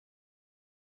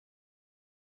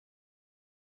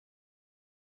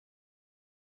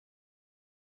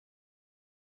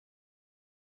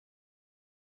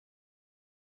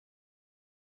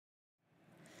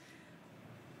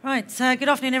Right, so good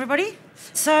afternoon, everybody.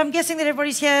 So I'm guessing that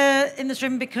everybody's here in this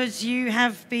room because you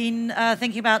have been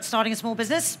thinking about starting a small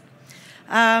business.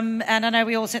 And I know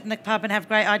we all sit in the pub and have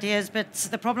great ideas, but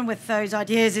the problem with those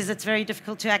ideas is it's very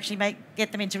difficult to actually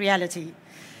get them into reality.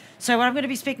 So what I'm going to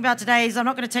be speaking about today is I'm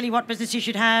not going to tell you what business you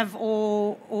should have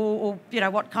or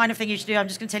what kind of thing you should do. I'm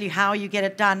just going to tell you how you get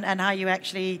it done and how you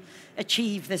actually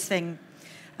achieve this thing.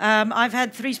 I've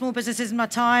had 3 small businesses in my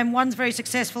time. One's very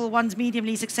successful, one's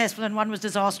mediumly successful, and one was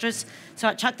disastrous. So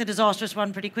I chucked the disastrous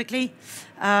one pretty quickly.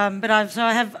 But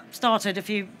I have started a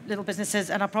few little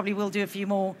businesses, and I probably will do a few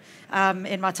more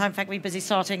in my time. In fact, we're busy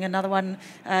starting another one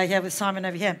here with Simon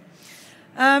over here.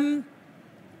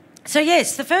 So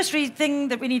yes, the first thing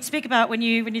that we need to speak about when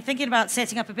you're thinking about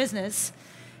setting up a business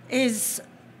is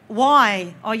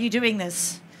why are you doing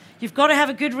this? You've got to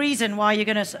have a good reason why you're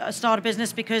going to start a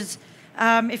business, because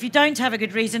if you don't have a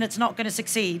good reason, it's not going to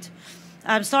succeed.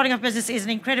 Starting up a business is an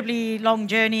incredibly long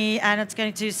journey, and it's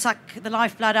going to suck the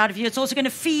lifeblood out of you. It's also going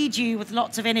to feed you with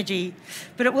lots of energy,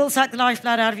 but it will suck the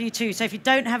lifeblood out of you too. So if you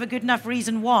don't have a good enough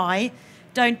reason why,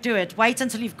 don't do it. Wait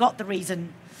until you've got the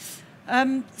reason.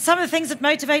 Some of the things that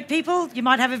motivate people: you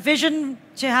might have a vision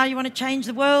to how you want to change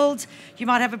the world. You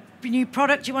might have a new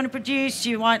product you want to produce.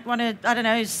 You might want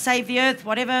to, save the earth,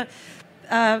 whatever.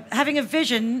 Having a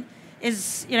vision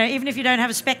is, even if you don't have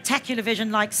a spectacular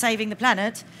vision like saving the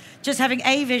planet, just having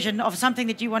a vision of something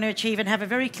that you want to achieve and have a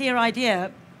very clear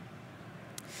idea.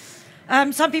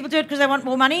 Some people do it because they want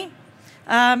more money.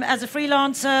 As a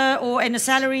freelancer or in a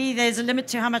salary, there's a limit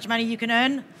to how much money you can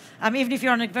earn. Even if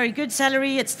you're on a very good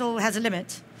salary, it still has a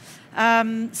limit.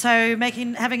 So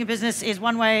having a business is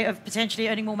one way of potentially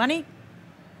earning more money.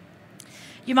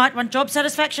 You might want job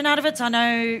satisfaction out of it. I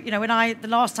know, the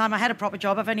last time I had a proper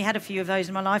job, I've only had a few of those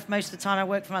in my life. Most of the time I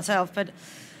worked for myself, but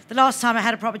the last time I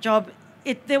had a proper job,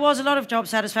 there was a lot of job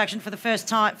satisfaction for the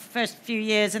first few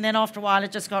years, and then after a while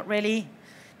it just got, really,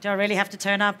 do I really have to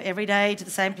turn up every day to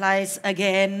the same place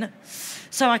again?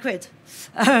 So I quit.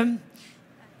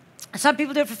 Some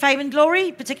people do it for fame and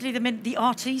glory, particularly the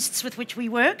artists with which we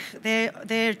work.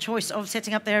 Their choice of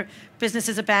setting up their business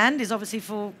as a band is obviously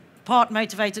for part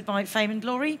motivated by fame and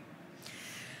glory.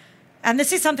 And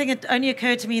this is something that only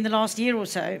occurred to me in the last year or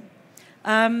so.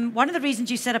 One of the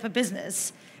reasons you set up a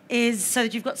business is so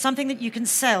that you've got something that you can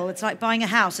sell. It's like buying a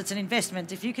house. It's an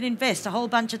investment. If you can invest a whole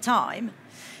bunch of time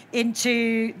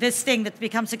into this thing that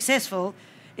becomes successful,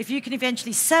 if you can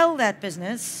eventually sell that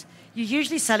business, you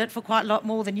usually sell it for quite a lot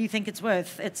more than you think it's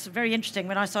worth. It's very interesting.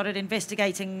 When I started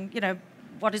investigating,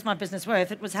 what is my business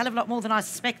worth, it was a hell of a lot more than I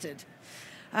suspected.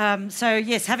 So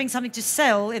yes, having something to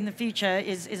sell in the future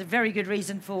is a very good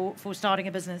reason for starting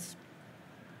a business.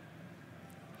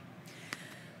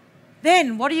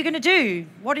 Then, what are you going to do?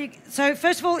 So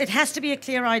first of all, it has to be a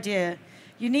clear idea.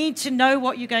 You need to know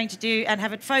what you're going to do and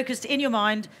have it focused in your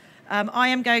mind. I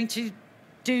am going to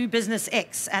do business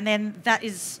X, and then that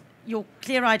is your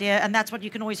clear idea, and that's what you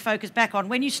can always focus back on.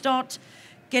 When you start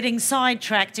getting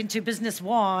sidetracked into business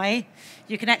Y,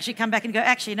 you can actually come back and go,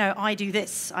 actually, no, I do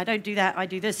this. I don't do that, I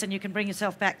do this, and you can bring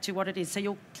yourself back to what it is. So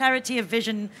your clarity of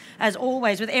vision, as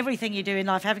always, with everything you do in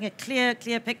life, having a clear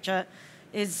picture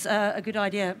is a good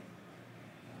idea.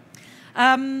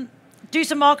 Do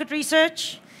some market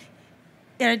research.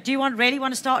 Do you really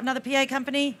want to start another PA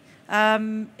company?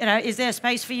 Is there a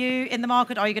space for you in the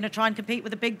market? Are you going to try and compete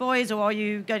with the big boys, or are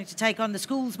you going to take on the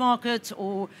schools market,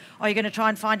 or are you going to try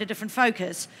and find a different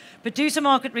focus? But do some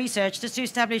market research just to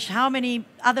establish how many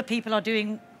other people are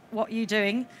doing what you're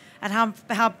doing, and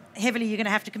how heavily you're going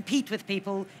to have to compete with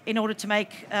people in order to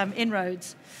make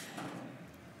inroads.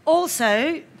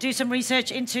 Also, do some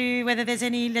research into whether there's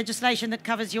any legislation that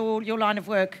covers your line of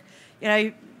work.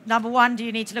 Number one, do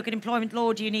you need to look at employment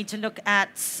law? Do you need to look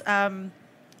at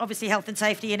obviously health and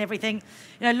safety and everything?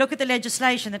 Look at the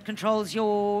legislation that controls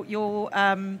the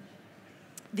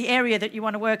area that you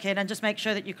want to work in, and just make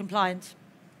sure that you're compliant.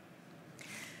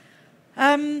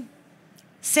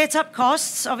 Setup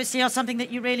costs obviously are something that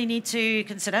you really need to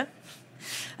consider.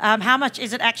 How much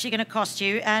is it actually going to cost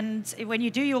you? And when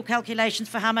you do your calculations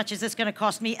for how much is this going to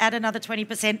cost me, add another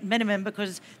 20% minimum,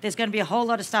 because there's going to be a whole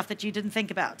lot of stuff that you didn't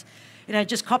think about.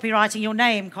 Just copywriting your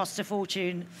name costs a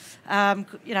fortune.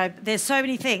 There's so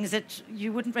many things that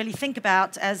you wouldn't really think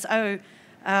about as,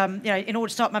 in order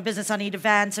to start my business, I need a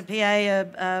van, some PA,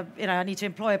 I need to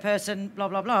employ a person, blah,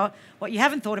 blah, blah. What you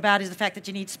haven't thought about is the fact that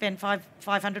you need to spend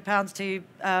 £500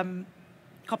 to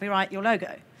copyright your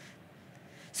logo.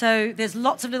 So there's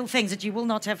lots of little things that you will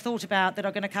not have thought about that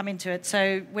are going to come into it.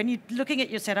 So when you're looking at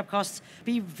your setup costs,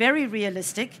 be very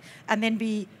realistic, and then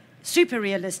be super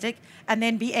realistic, and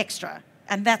then be extra.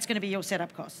 And that's going to be your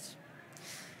setup costs.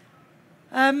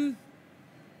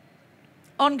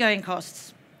 ongoing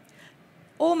costs.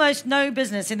 Almost no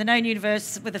business in the known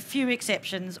universe, with a few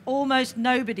exceptions, almost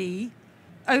nobody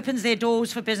opens their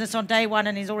doors for business on day one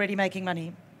and is already making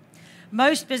money.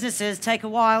 Most businesses take a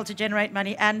while to generate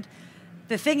money, and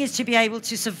the thing is to be able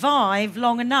to survive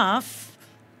long enough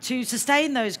to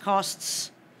sustain those costs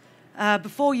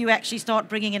before you actually start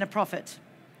bringing in a profit.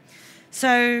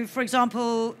 So, for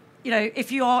example,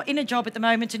 if you are in a job at the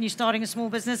moment and you're starting a small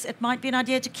business, it might be an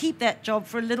idea to keep that job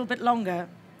for a little bit longer,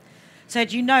 so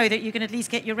that you know that you can at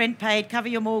least get your rent paid, cover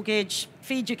your mortgage,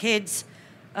 feed your kids,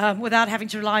 without having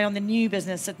to rely on the new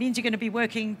business. It means you're going to be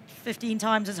working 15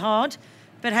 times as hard,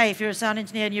 but hey, if you're a sound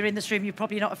engineer and you're in this room, you're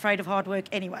probably not afraid of hard work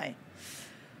anyway.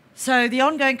 So the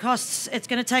ongoing costs, it's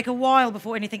going to take a while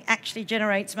before anything actually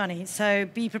generates money. So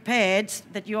be prepared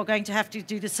that you're going to have to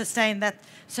do the sustain that.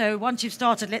 So once you've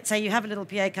started, let's say you have a little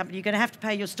PA company, you're going to have to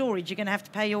pay your storage, you're going to have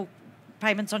to pay your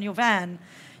payments on your van,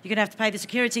 you're going to have to pay the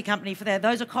security company for that.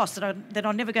 Those are costs that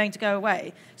are never going to go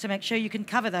away. So make sure you can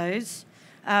cover those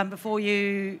before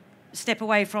you step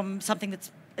away from something that's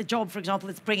a job, for example,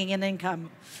 that's bringing in income.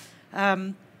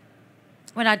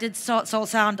 When I did start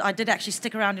Soulsound, I did actually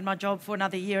stick around in my job for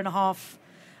another 1.5 years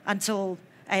until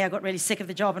I got really sick of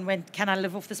the job and went, can I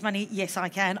live off this money? Yes, I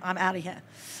can. I'm out of here.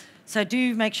 So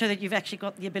do make sure that you've actually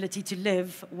got the ability to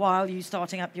live while you're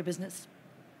starting up your business.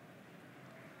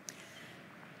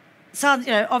 Sounds,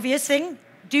 obvious thing.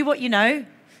 Do what you know.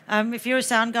 If you're a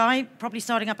sound guy, probably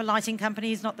starting up a lighting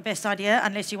company is not the best idea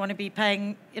unless you want to be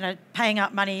paying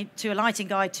up money to a lighting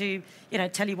guy to,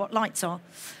 tell you what lights are.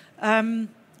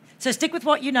 So stick with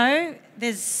what you know.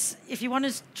 If you want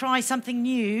to try something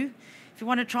new, if you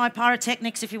want to try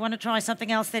pyrotechnics, if you want to try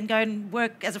something else, then go and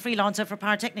work as a freelancer for a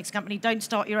pyrotechnics company. Don't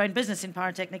start your own business in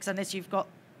pyrotechnics unless you've got,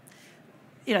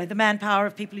 the manpower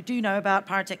of people who do know about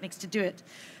pyrotechnics to do it.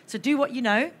 So do what you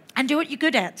know and do what you're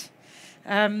good at.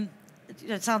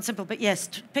 It sounds simple, but yes,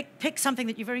 pick something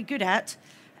that you're very good at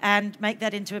and make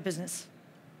that into a business.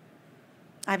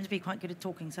 I happen to be quite good at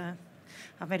talking, so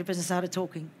I've made a business out of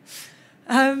talking.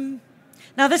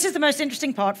 Now, this is the most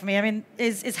interesting part for me,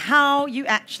 is how you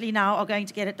actually now are going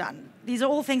to get it done. These are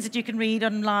all things that you can read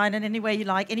online and any way you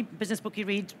like. Any business book you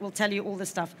read will tell you all this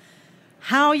stuff.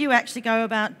 How you actually go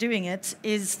about doing it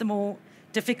is the more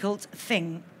difficult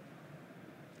thing.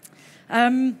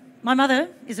 My mother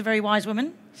is a very wise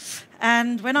woman,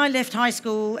 and when I left high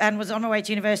school and was on my way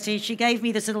to university, she gave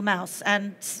me this little mouse,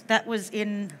 and that was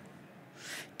in,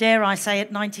 dare I say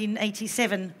it,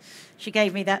 1987. She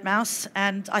gave me that mouse,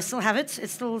 and I still have it.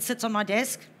 It still sits on my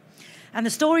desk. And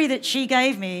the story that she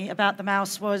gave me about the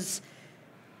mouse was,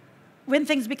 when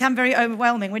things become very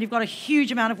overwhelming, when you've got a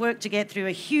huge amount of work to get through,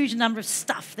 a huge number of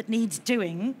stuff that needs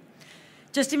doing,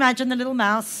 just imagine the little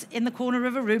mouse in the corner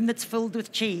of a room that's filled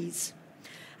with cheese.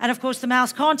 And of course, the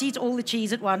mouse can't eat all the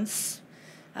cheese at once,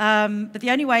 but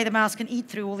the only way the mouse can eat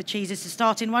through all the cheese is to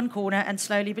start in one corner and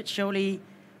slowly but surely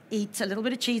eat a little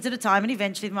bit of cheese at a time, and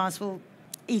eventually the mouse will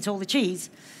eat all the cheese.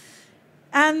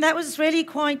 And that was really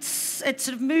it sort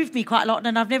of moved me quite a lot,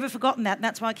 and I've never forgotten that, and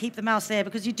that's why I keep the mouse there,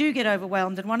 because you do get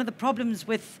overwhelmed. And one of the problems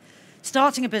with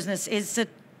starting a business is that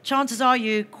chances are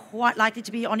you're quite likely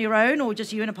to be on your own or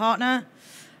just you and a partner,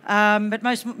 but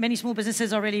many small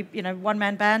businesses are really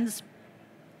one-man bands.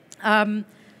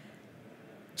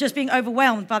 Just being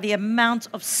overwhelmed by the amount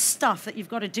of stuff that you've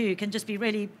got to do can just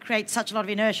really create such a lot of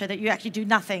inertia that you actually do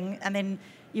nothing, and then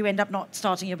you end up not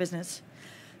starting your business.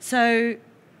 So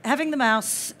having the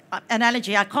mouse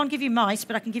analogy, I can't give you mice,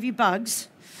 but I can give you bugs.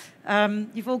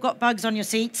 You've all got bugs on your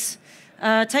seats.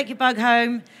 Take your bug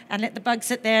home and let the bug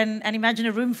sit there and imagine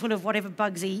a room full of whatever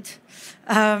bugs eat.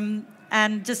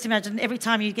 And just imagine every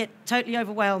time you get totally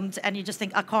overwhelmed and you just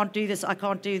think, I can't do this, I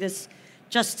can't do this,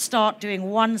 just start doing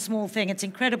one small thing. It's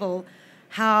incredible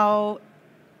how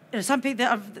some people,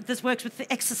 this works with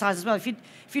the exercise as well. If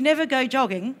you never go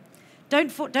jogging,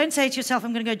 don't say to yourself,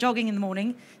 I'm going to go jogging in the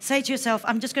morning. Say to yourself,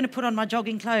 I'm just going to put on my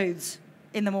jogging clothes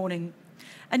in the morning.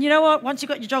 And you know what? Once you've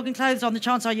got your jogging clothes on, the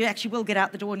chance are you actually will get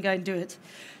out the door and go and do it.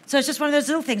 So it's just one of those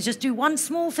little things. Just do one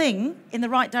small thing in the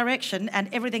right direction and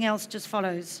everything else just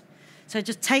follows. So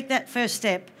just take that first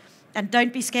step and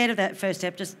don't be scared of that first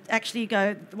step. Just actually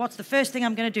go, what's the first thing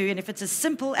I'm going to do? And if it's as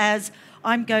simple as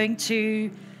I'm going to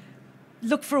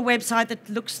look for a website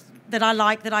that I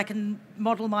like, that I can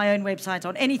model my own website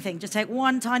on, anything. Just take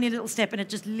one tiny little step and it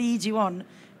just leads you on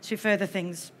to further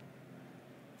things.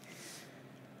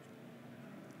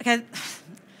 Okay,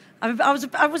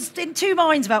 I was in two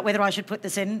minds about whether I should put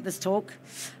this in, this talk.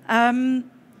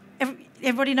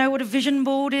 Everybody know what a vision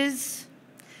board is?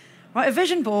 Right, a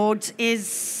vision board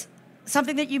is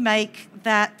something that you make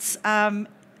that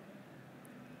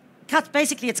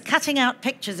basically it's cutting out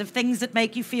pictures of things that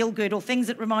make you feel good or things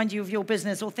that remind you of your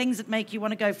business or things that make you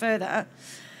want to go further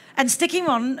and sticking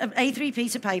on an A3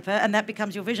 piece of paper, and that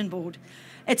becomes your vision board.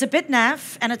 It's a bit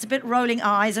naff and it's a bit rolling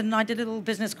eyes, and I did a little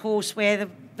business course where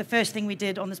the first thing we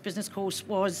did on this business course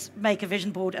was make a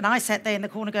vision board, and I sat there in the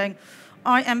corner going,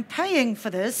 I am paying for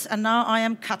this and now I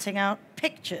am cutting out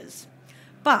pictures.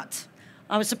 But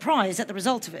I was surprised at the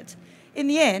result of it. In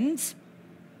the end,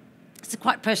 it's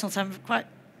quite personal, so I'm quite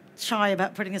shy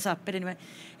about putting this up, but anyway,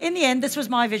 in the end, this was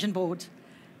my vision board.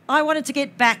 I wanted to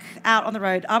get back out on the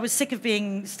road. I was sick of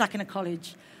being stuck in a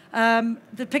college.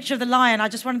 The picture of the lion, I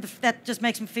just wanted, that just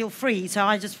makes me feel free, so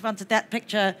I just wanted that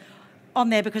picture on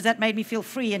there because that made me feel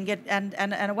free and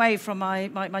away from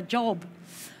my job.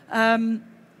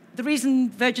 The reason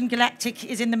Virgin Galactic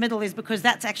is in the middle is because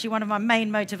that's actually one of my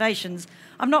main motivations.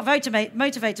 I'm not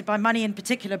motivated by money in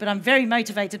particular, but I'm very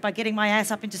motivated by getting my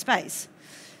ass up into space.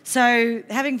 So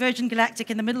having Virgin Galactic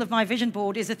in the middle of my vision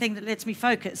board is the thing that lets me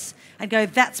focus and go,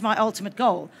 that's my ultimate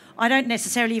goal. I don't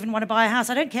necessarily even want to buy a house.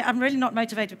 I don't care. I'm really not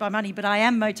motivated by money, but I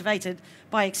am motivated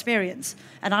by experience.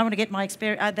 And I want to get my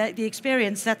the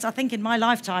experience that's, I think, in my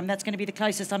lifetime, that's going to be the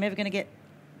closest I'm ever going to get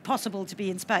possible to be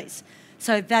in space.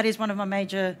 So that is one of my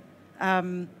major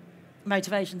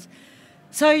motivations.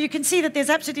 So you can see that there's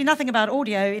absolutely nothing about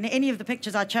audio in any of the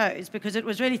pictures I chose because it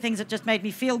was really things that just made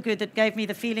me feel good, that gave me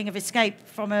the feeling of escape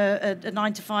from a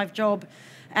 9-to-5 job,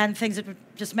 and things that were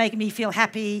just making me feel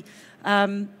happy.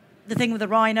 The thing with the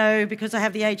rhino, because I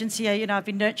have the agency, you know, I've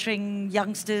been nurturing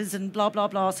youngsters and blah, blah,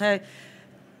 blah. So,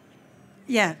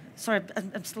 yeah, sorry,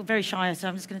 I'm still very shy, so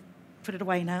I'm just going to put it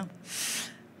away now.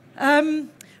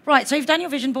 Right, so you've done your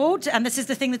vision board, and this is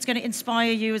the thing that's going to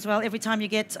inspire you as well. Every time you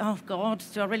get, oh, God,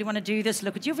 do I really want to do this?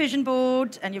 Look at your vision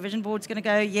board, and your vision board's going to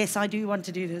go, yes, I do want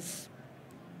to do this.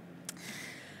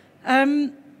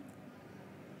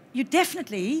 You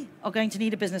definitely are going to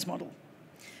need a business model.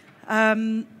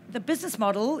 The business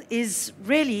model is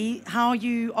really how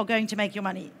you are going to make your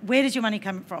money. Where does your money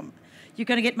come from? You're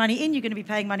going to get money in, you're going to be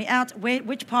paying money out.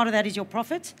 Which part of that is your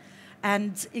profit?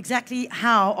 And exactly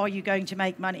how are you going to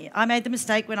make money? I made the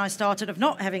mistake when I started of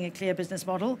not having a clear business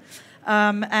model.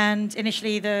 And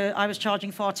initially, I was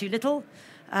charging far too little,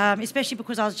 especially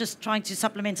because I was just trying to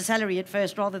supplement a salary at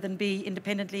first rather than be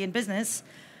independently in business.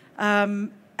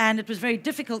 And it was very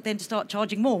difficult then to start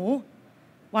charging more.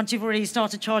 Once you've already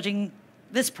started charging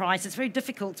this price, it's very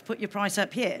difficult to put your price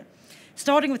up here.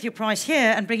 Starting with your price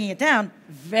here and bringing it down,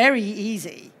 very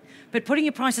easy. But putting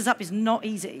your prices up is not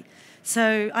easy.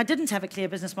 So I didn't have a clear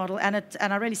business model, and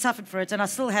I really suffered for it. And I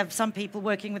still have some people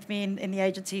working with me in the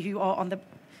agency who are on the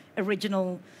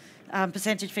original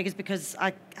percentage figures because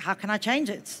how can I change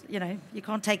it? You know, you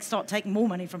can't start taking more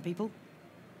money from people.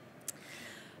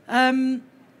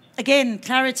 Again,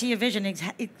 clarity of vision.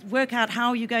 Work out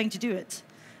how you're going to do it.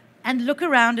 And look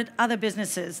around at other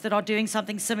businesses that are doing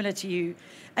something similar to you.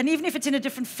 And even if it's in a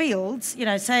different field, you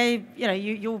know, say, you know,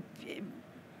 your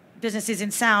business is in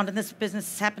sound and this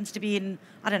business happens to be in,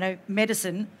 I don't know,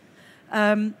 medicine.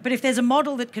 But if there's a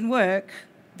model that can work,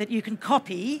 that you can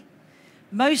copy,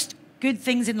 most good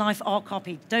things in life are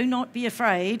copied. Do not be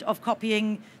afraid of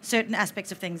copying certain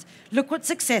aspects of things. Look what's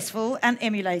successful and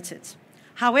emulate it.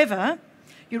 However,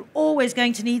 you're always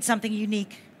going to need something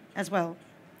unique as well.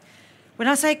 When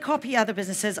I say copy other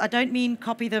businesses, I don't mean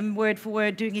copy them word for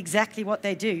word doing exactly what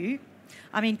they do.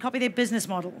 I mean copy their business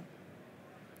model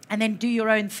and then do your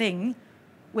own thing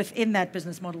within that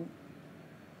business model.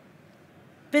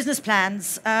 Business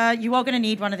plans, you are going to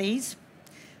need one of these.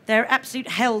 They're absolute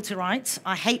hell to write.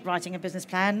 I hate writing a business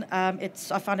plan. I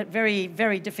find it very,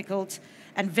 very difficult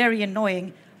and very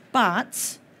annoying.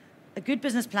 But a good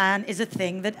business plan is a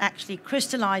thing that actually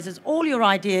crystallizes all your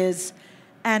ideas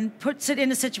and puts it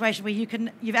in a situation where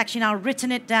you've actually now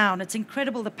written it down. It's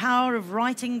incredible. The power of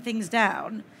writing things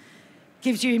down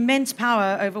gives you immense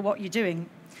power over what you're doing.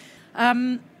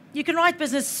 You can write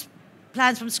business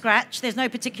plans from scratch. There's no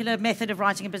particular method of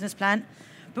writing a business plan.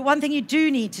 But one thing you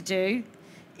do need to do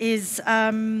is,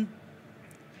 or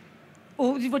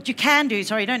what you can do,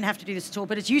 sorry, you don't have to do this at all,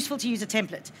 but it's useful to use a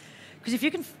template. Because if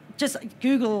you can just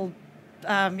Google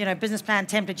business plan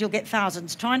template, you'll get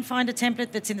thousands. Try and find a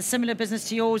template that's in a similar business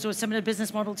to yours or a similar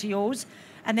business model to yours,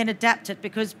 and then adapt it,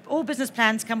 because all business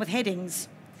plans come with headings.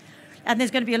 And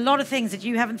there's going to be a lot of things that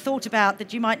you haven't thought about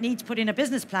that you might need to put in a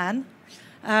business plan.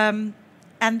 And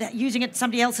using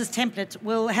somebody else's template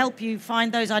will help you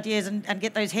find those ideas and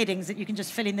get those headings that you can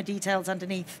just fill in the details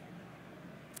underneath.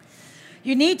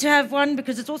 You need to have one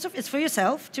because it's for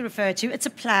yourself to refer to. It's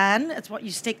a plan. It's what you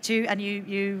stick to, and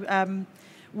you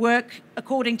work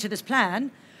according to this plan.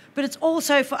 but it's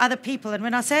also for other people. And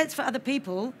when I say it's for other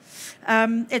people,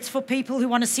 it's for people who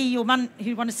want to see your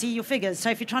who want to see your figures. So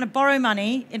if you're trying to borrow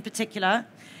money in particular,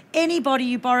 anybody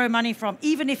you borrow money from,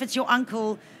 even if it's your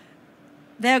uncle,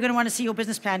 they're going to want to see your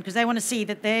business plan because they want to see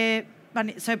that their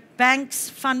money. So banks,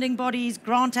 funding bodies,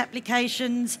 grant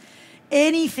applications,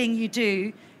 anything you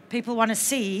do, people want to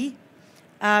see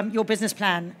your business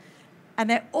plan. And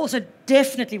they also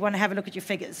definitely want to have a look at your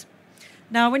figures.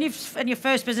 Now, when you're in your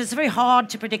first business, it's very hard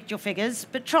to predict your figures,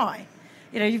 but try.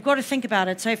 You've got to think about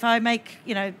it. So if I make,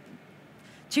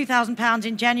 £2,000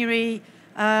 in January,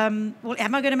 well,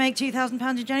 am I going to make £2,000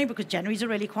 in January? Because January is a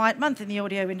really quiet month in the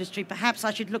audio industry. Perhaps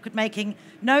I should look at making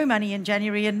no money in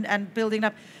January and building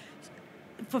up.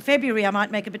 For February, I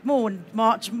might make a bit more, and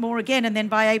March more again, and then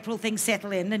by April things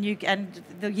settle in, and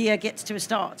the year gets to a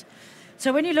start.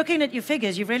 So when you're looking at your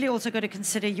figures, you've really also got to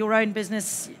consider your own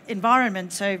business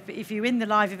environment. So if you're in the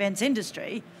live events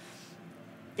industry,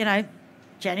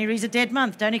 January's a dead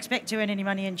month. Don't expect to earn any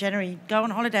money in January. Go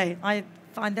on holiday. I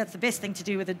find that's the best thing to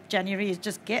do with January is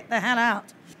just get the hell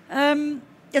out.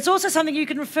 It's also something you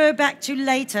can refer back to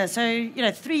later. So,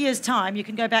 3 years' time, you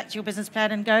can go back to your business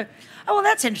plan and go, oh, well,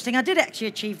 that's interesting. I did actually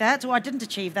achieve that, or I didn't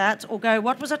achieve that, or go,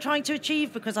 what was I trying to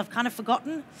achieve? Because I've kind of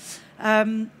forgotten.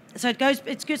 So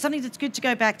it's good, something that's good to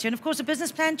go back to. And of course, a business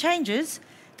plan changes.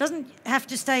 It doesn't have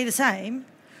to stay the same,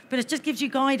 but it just gives you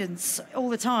guidance all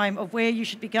the time of where you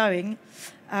should be going,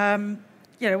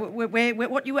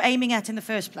 what you were aiming at in the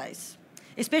first place.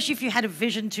 Especially if you had a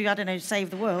vision to, save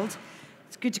the world.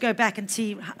 It's good to go back and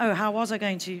see, oh, how was I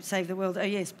going to save the world? Oh,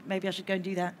 yes, maybe I should go and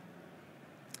do that.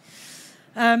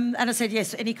 And I said,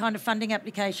 yes, any kind of funding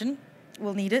application,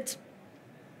 we'll need it.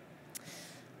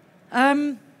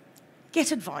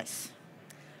 Get advice,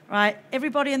 right?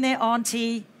 Everybody and their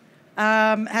auntie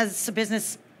has a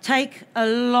business. Take a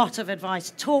lot of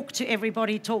advice. Talk to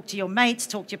everybody. Talk to your mates.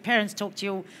 Talk to your parents. Talk to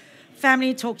your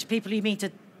family. Talk to people you meet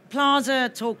at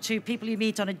Plaza. Talk to people you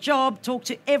meet on a job. Talk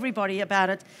to everybody about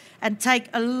it and take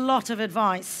a lot of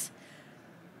advice.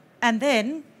 And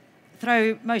then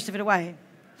throw most of it away.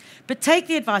 But take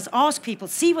the advice. Ask people.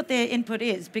 See what their input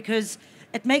is, because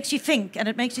it makes you think, and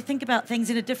it makes you think about things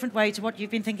in a different way to what you've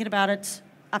been thinking about it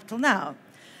up till now.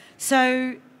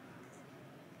 So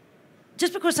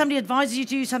just because somebody advises you to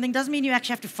do something doesn't mean you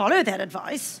actually have to follow that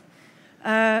advice,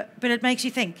 but it makes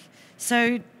you think.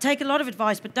 So take a lot of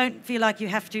advice, but don't feel like you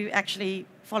have to actually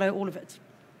follow all of it.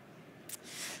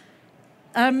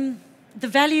 The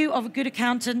value of a good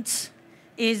accountant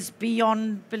is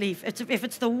beyond belief. If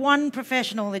it's the one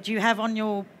professional that you have on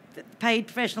your paid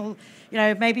professional,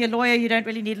 maybe a lawyer, you don't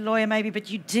really need a lawyer maybe, but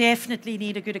you definitely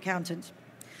need a good accountant.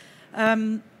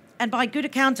 And by good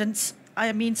accountants,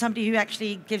 I mean somebody who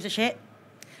actually gives a shit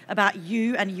about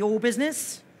you and your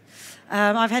business.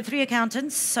 I've had 3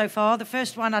 accountants so far. The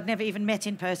first one I'd never even met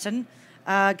in person,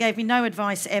 gave me no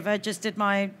advice ever, just did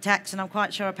my tax, and I'm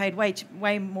quite sure I paid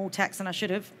way more tax than I should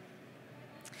have.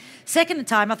 Second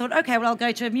time, I thought, okay, well, I'll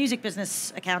go to a music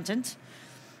business accountant.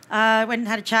 Went and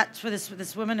had a chat with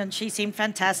this woman, and she seemed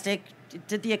fantastic.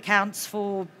 Did the accounts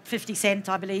for 50 cents,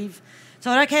 I believe.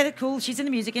 So I thought, okay, cool. She's in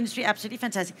the music industry, absolutely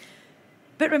fantastic.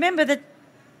 But remember that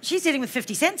she's dealing with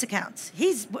 50 cents accounts.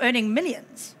 He's earning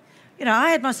millions.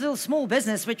 I had my little small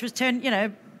business, which was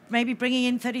maybe bringing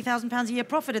in £30,000 a year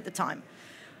profit at the time.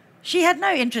 She had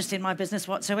no interest in my business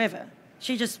whatsoever.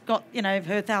 She just got, her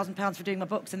 £1,000 for doing my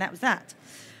books, and that was that.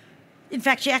 In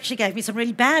fact, she actually gave me some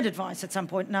really bad advice at some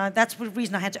point. Now, that's the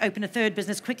reason I had to open a third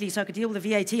business quickly so I could deal with the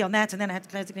VAT on that, and then I had to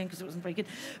close it again because it wasn't very good.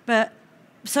 But,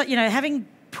 so, having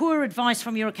poor advice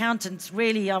from your accountants,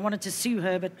 really, I wanted to sue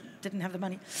her, but didn't have the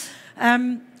money.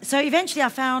 So eventually I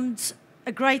found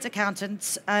a great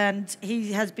accountant, and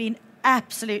he has been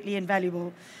absolutely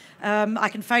invaluable. I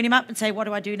can phone him up and say, what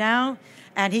do I do now?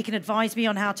 And he can advise me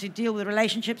on how to deal with the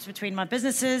relationships between my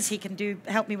businesses. He can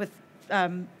help me with,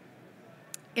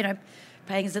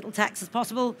 paying as little tax as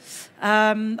possible.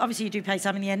 Obviously, you do pay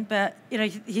some in the end, but,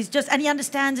 he's just, and he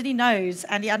understands and he knows,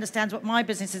 and he understands what my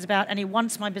business is about, and he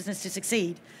wants my business to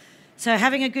succeed. So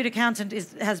having a good accountant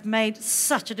has made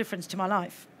such a difference to my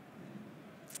life.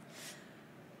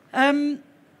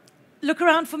 Look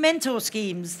around for mentor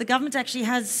schemes. The government actually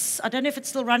has, I don't know if it's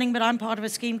still running, but I'm part of a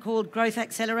scheme called Growth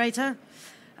Accelerator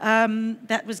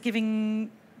that was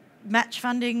giving match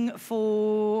funding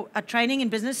for a training in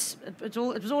business. It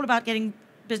was all about getting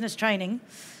business training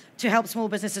to help small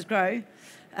businesses grow.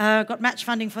 Got match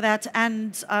funding for that,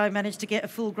 and I managed to get a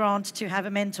full grant to have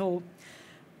a mentor.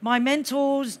 My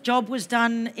mentor's job was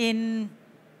done in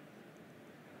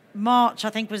March,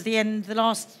 I think, was the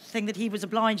last thing that he was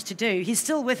obliged to do. He's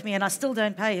still with me, and I still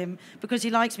don't pay him because he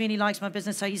likes me and he likes my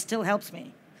business, so he still helps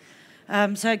me.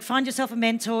 So find yourself a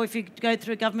mentor if you go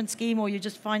through a government scheme, or you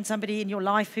just find somebody in your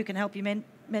life who can help you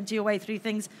mentor your way through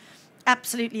things.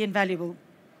 Absolutely invaluable.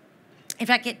 In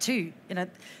fact, get two.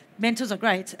 Mentors are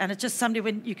great, and it's just somebody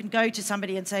when you can go to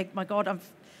somebody and say, my God,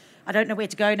 I don't know where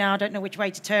to go now, I don't know which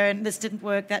way to turn, this didn't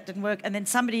work, that didn't work, and then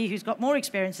somebody who's got more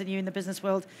experience than you in the business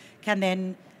world can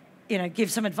then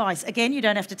give some advice. Again, you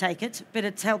don't have to take it, but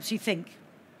it helps you think.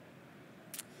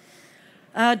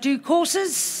 Do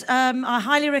courses. I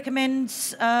highly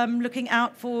recommend looking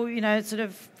out for, sort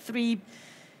of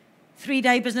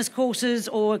three-day business courses,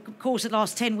 or a course that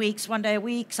lasts 10 weeks, 1 day a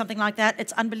week, something like that.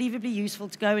 It's unbelievably useful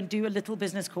to go and do a little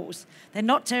business course. They're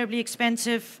not terribly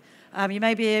expensive. You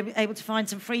may be able to find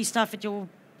some free stuff at your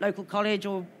local college,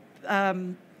 or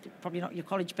probably not your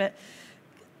college, but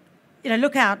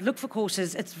look for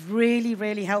courses. It's really,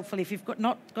 really helpful. If you've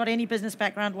not got any business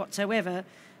background whatsoever,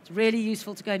 it's really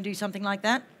useful to go and do something like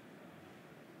that.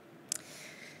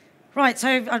 Right, so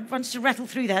I want to rattle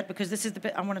through that because this is the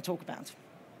bit I want to talk about.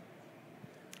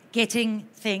 Getting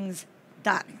things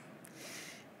done.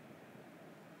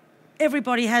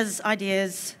 Everybody has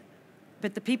ideas,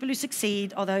 but the people who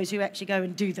succeed are those who actually go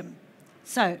and do them.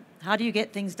 So, how do you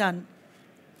get things done?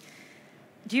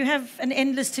 Do you have an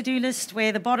endless to-do list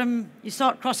where the bottom, you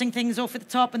start crossing things off at the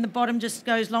top and the bottom just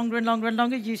goes longer and longer and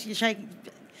longer? You shake.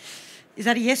 Is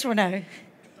that a yes or a no?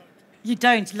 You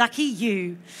don't. Lucky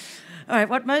you. All right,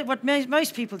 what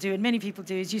most people do, and many people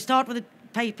do, is you start with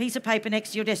a piece of paper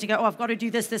next to your desk and you go, oh, I've got to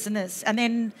do this, this, and this. And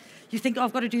then you think, oh,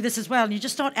 I've got to do this as well. And you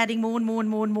just start adding more and more and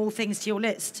more and more things to your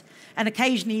list. And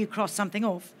occasionally you cross something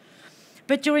off.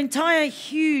 But your entire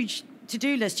huge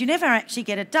to-do list, you never actually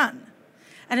get it done.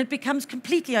 And it becomes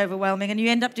completely overwhelming and you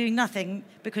end up doing nothing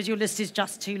because your list is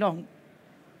just too long.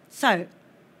 So,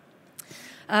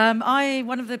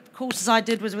 one of the courses I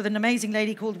did was with an amazing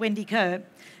lady called Wendy Kerr,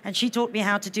 and she taught me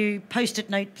how to do post-it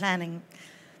note planning.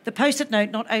 The post-it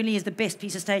note not only is the best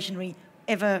piece of stationery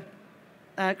ever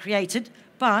created,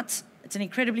 but it's an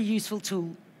incredibly useful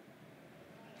tool.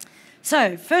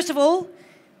 So, first of all,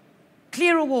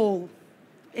 clear a wall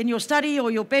in your study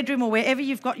or your bedroom or wherever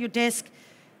you've got your desk.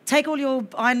 Take all your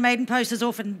Iron Maiden posters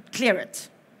off and clear it.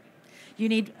 You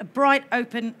need a bright,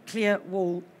 open, clear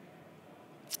wall.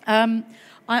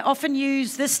 I often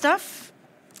use this stuff.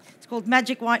 It's called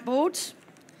Magic Whiteboard,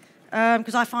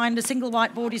 because I find a single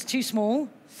whiteboard is too small.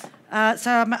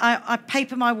 So I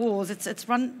paper my walls. It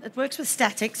works with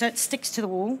static, so it sticks to the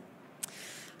wall.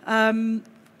 And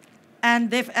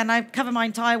I cover my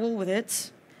entire wall with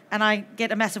it, and I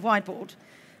get a massive whiteboard.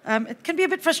 It can be a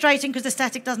bit frustrating because the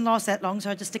static doesn't last that long, so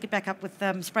I just stick it back up with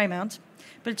spray mount.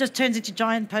 But it just turns into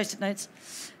giant post-it notes.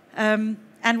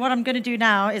 And what I'm going to do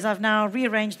now is I've now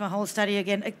rearranged my whole study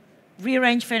again.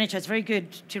 Rearrange furniture. It's very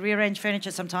good to rearrange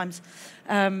furniture sometimes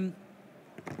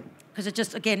because it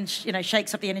just, again,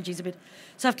 shakes up the energies a bit.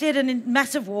 So I've cleared a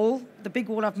massive wall, the big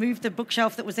wall. I've moved the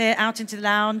bookshelf that was there out into the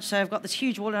lounge. So I've got this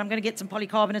huge wall, and I'm going to get some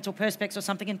polycarbonate or Perspex or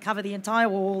something and cover the entire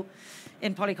wall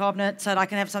in polycarbonate so that I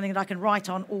can have something that I can write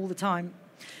on all the time.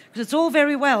 Because it's all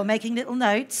very well making little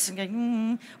notes and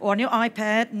going, or on your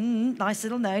iPad, nice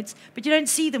little notes, but you don't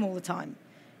see them all the time.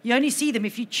 You only see them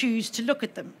if you choose to look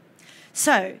at them.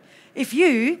 So if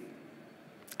you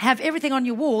have everything on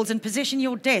your walls and position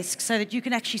your desk so that you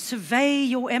can actually survey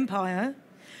your empire,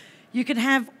 you can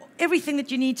have everything that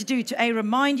you need to do to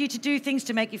remind you to do things,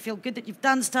 to make you feel good that you've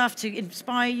done stuff, to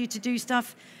inspire you to do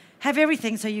stuff. Have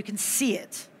everything so you can see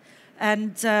it.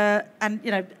 And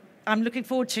I'm looking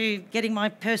forward to getting my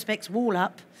Perspex wall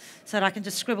up so that I can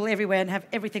just scribble everywhere and have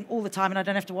everything all the time, and I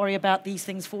don't have to worry about these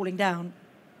things falling down.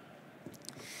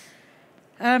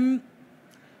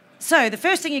 So the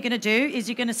first thing you're going to do is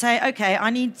you're going to say, okay, I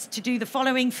need to do the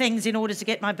following things in order to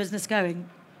get my business going.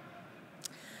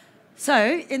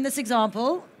 So in this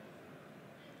example,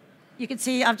 you can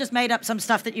see I've just made up some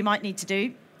stuff that you might need to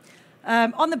do.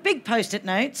 On the big post-it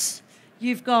notes,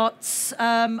 you've got,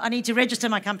 I need to register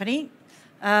my company.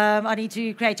 I need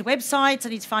to create a website. I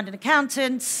need to find an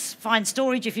accountant, find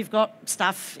storage if you've got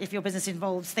stuff, if your business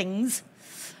involves things.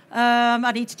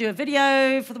 I need to do a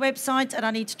video for the website, and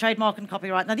I need to trademark and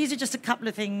copyright. Now, these are just a couple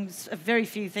of things, a very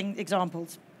few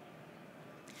examples.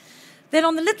 Then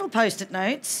on the little Post-it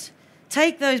notes,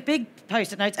 take those big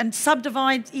Post-it notes and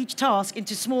subdivide each task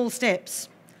into small steps.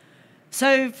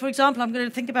 So, for example, I'm going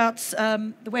to think about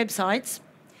the websites.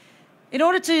 In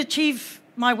order to achieve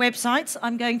my websites,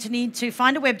 I'm going to need to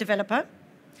find a web developer.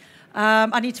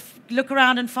 I need to look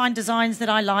around and find designs that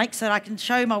I like so that I can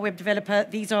show my web developer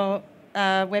these are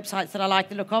websites that I like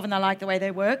the look of and I like the way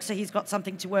they work, so he's got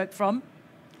something to work from.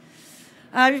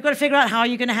 You've got to figure out how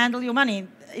you're going to handle your money.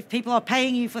 If people are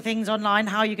paying you for things online,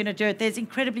 how are you going to do it? There's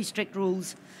incredibly strict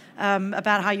rules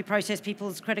about how you process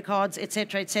people's credit cards, et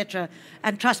cetera,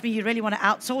 and trust me, you really want to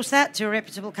outsource that to a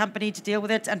reputable company to deal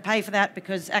with it and pay for that,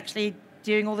 because actually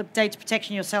doing all the data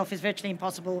protection yourself is virtually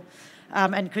impossible,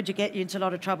 and could get you into a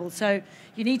lot of trouble. So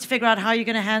you need to figure out how you're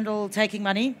going to handle taking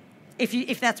money,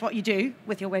 if that's what you do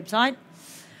with your website.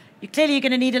 Clearly you're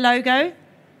going to need a logo,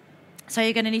 so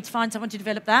you're going to need to find someone to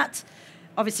develop that.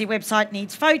 Obviously, a website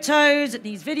needs photos, it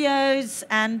needs videos,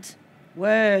 and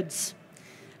words.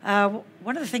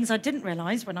 One of the things I didn't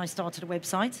realize when I started a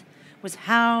website was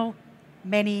how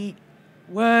many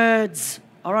words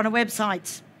are on a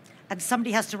website, and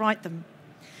somebody has to write them.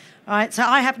 All right, so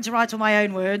I happen to write all my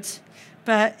own words,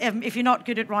 but if you're not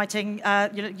good at writing,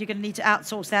 you're going to need to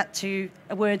outsource that to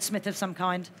a wordsmith of some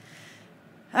kind.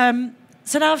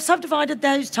 So now I've subdivided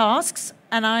those tasks,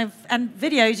 and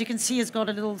videos, you can see, has got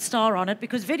a little star on it,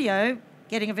 because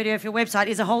getting a video for your website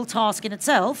is a whole task in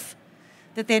itself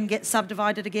that then gets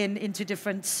subdivided again into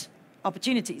different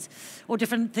opportunities or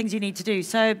different things you need to do.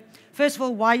 So first of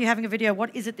all, why are you having a video?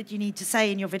 What is it that you need to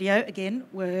say in your video? Again,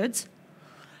 words.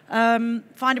 Find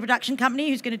a production company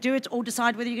who's going to do it, or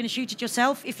decide whether you're going to shoot it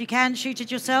yourself. If you can shoot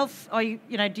it yourself, or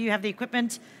do you have the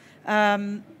equipment?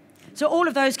 So all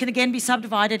of those can again be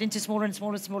subdivided into smaller and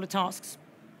smaller tasks.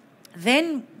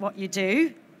 Then what you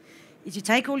do is you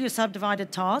take all your subdivided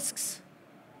tasks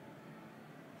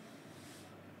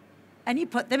and you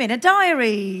put them in a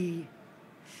diary.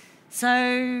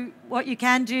 So what you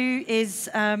can do is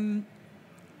print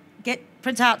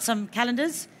out some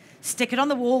calendars, stick it on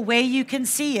the wall where you can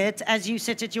see it as you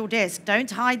sit at your desk. Don't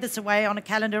hide this away on a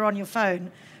calendar on your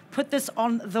phone. Put this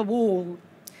on the wall.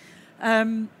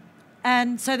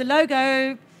 And so the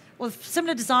logo, well,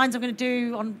 similar designs I'm going to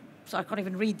do so I can't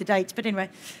even read the dates, but anyway,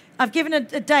 I've given a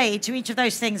day to each of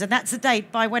those things, and that's the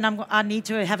date by when I need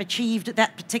to have achieved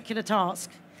that particular task.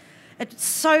 It's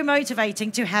so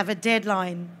motivating to have a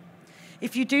deadline.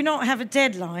 If you do not have a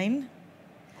deadline,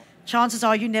 chances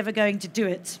are you're never going to do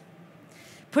it.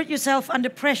 Put yourself under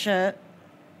pressure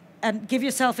and give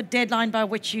yourself a deadline by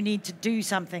which you need to do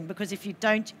something, because if you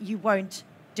don't, you won't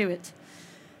do it.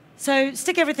 So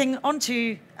stick everything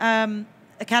onto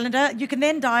a calendar. You can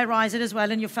then diarize it as well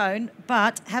in your phone,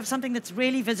 but have something that's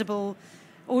really visible,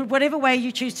 or whatever way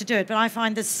you choose to do it. But I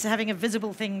find this having a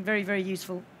visible thing very, very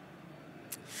useful.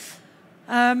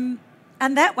 And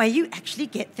that way you actually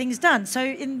get things done. So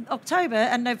in October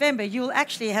and November, you'll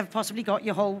actually have possibly got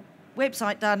your whole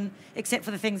website done, except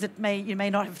for the things that you may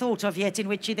not have thought of yet, in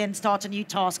which you then start a new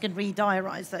task and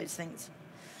re-diarize those things.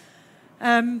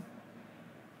 And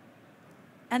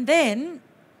then,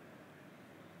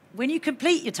 when you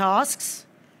complete your tasks,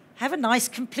 have a nice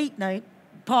complete note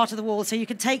part of the wall, so you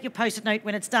can take your post-it note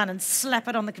when it's done and slap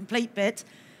it on the complete bit,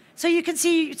 so you can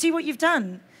see what you've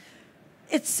done.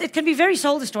 It can be very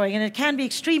soul-destroying, and it can be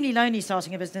extremely lonely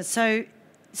starting a business. So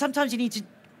sometimes you need to,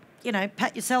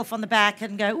 pat yourself on the back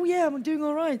and go, oh yeah, I'm doing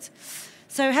all right.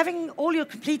 So having all your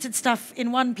completed stuff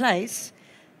in one place,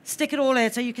 stick it all there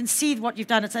so you can see what you've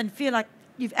done and feel like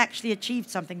you've actually achieved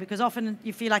something, because often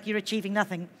you feel like you're achieving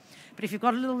nothing. But if you've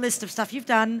got a little list of stuff you've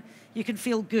done, you can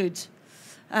feel good.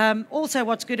 Also,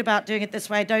 what's good about doing it this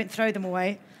way, don't throw them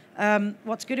away.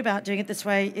 What's good about doing it this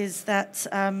way is that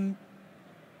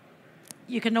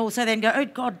you can also then go, oh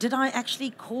God, did I actually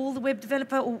call the web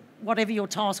developer, or whatever your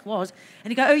task was?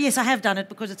 And you go, oh yes, I have done it,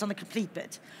 because it's on the complete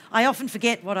bit. I often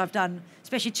forget what I've done,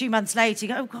 especially 2 months later.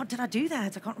 You go, oh God, did I do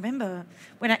that? I can't remember,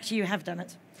 when actually you have done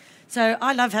it. So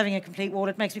I love having a complete wall.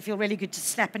 It makes me feel really good to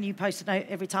slap a new post-it note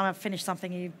every time I've finished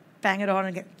something. You bang it on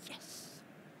and go, yes.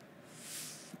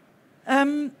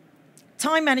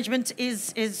 Time management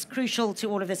is crucial to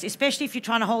all of this, especially if you're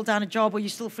trying to hold down a job or you're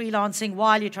still freelancing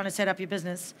while you're trying to set up your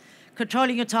business.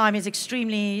 Controlling your time is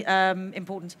extremely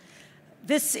important.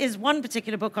 This is one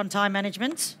particular book on time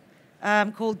management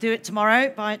called Do It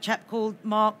Tomorrow by a chap called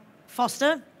Mark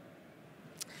Foster.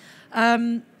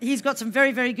 He's got some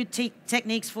very, very good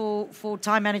techniques for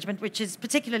time management, which is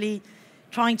particularly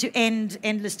trying to end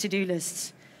endless to-do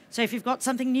lists. So if you've got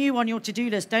something new on your to-do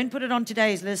list, don't put it on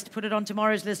today's list, put it on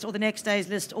tomorrow's list or the next day's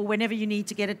list, or whenever you need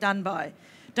to get it done by.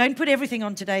 Don't put everything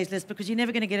on today's list, because you're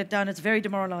never going to get it done. It's very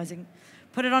demoralizing.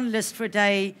 Put it on a list for a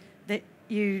day that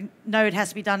you know it has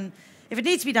to be done. If it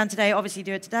needs to be done today, obviously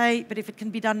do it today, but if it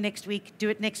can be done next week, do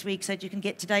it next week so that you can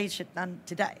get today's shit done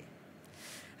today.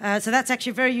 So that's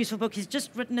actually a very useful book. He's just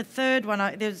written a third one.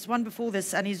 There's one before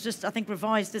this, and he's just, I think,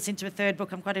 revised this into a third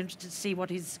book. I'm quite interested to see what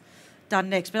he's done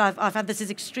next. But I found this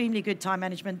is extremely good time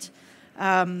management,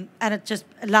 and it just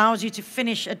allows you to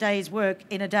finish a day's work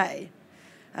in a day.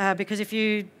 Because if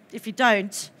you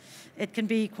don't, it can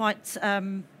be quite,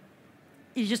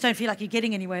 you just don't feel like you're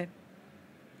getting anywhere.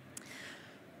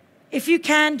 If you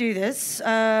can do this,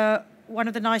 one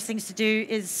of the nice things to do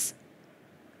is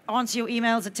answer your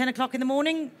emails at 10 o'clock in the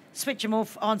morning, switch them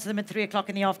off, answer them at 3 o'clock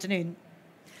in the afternoon.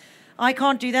 I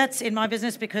can't do that in my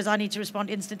business because I need to respond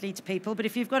instantly to people. But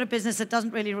if you've got a business that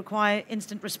doesn't really require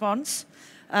instant response,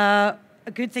 a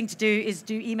good thing to do is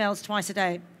do emails twice a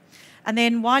day. And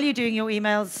then while you're doing your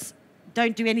emails,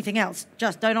 don't do anything else.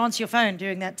 Just don't answer your phone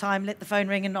during that time. Let the phone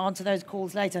ring and answer those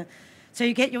calls later. So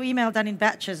you get your email done in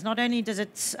batches. Not only does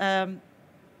it... and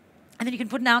then you can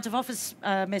put an out-of-office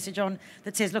message on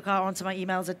that says, look, I'll answer my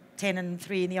emails at 10 and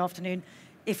 3 in the afternoon.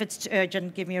 If it's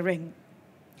urgent, give me a ring.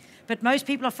 But most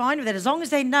people are fine with it. As long as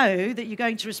they know that you're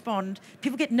going to respond.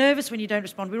 People get nervous when you don't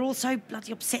respond. We're all so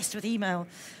bloody obsessed with email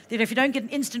that if you don't get an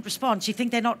instant response, you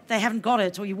think they haven't got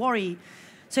it, or you worry.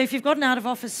 So if you've got an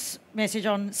out-of-office message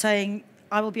on saying,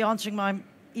 I will be answering my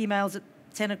emails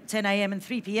at 10 a.m. and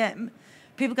 3 p.m.,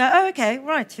 people go, oh, okay,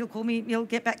 right, he'll call me, he'll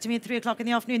get back to me at 3 o'clock in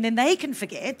the afternoon. Then they can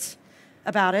forget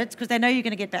about it because they know you're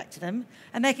going to get back to them,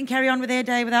 and they can carry on with their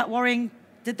day without worrying,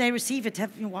 did they receive it?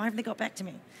 Why haven't they got back to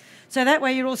me? So that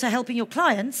way you're also helping your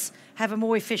clients have a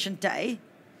more efficient day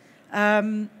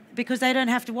because they don't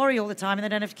have to worry all the time and they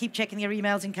don't have to keep checking their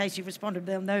emails in case you've responded.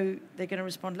 They'll know they're going to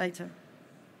respond later.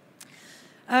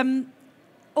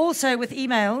 Also with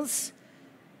emails,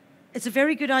 it's a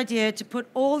very good idea to put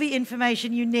all the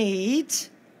information you need,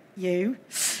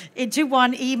 into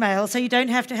one email so you don't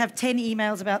have to have 10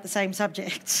 emails about the same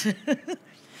subject.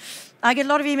 I get a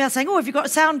lot of emails saying, oh, have you got a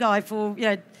sound guy for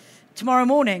tomorrow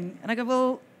morning? And I go,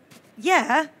 well,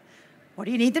 yeah. What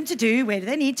do you need them to do? Where do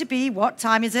they need to be? What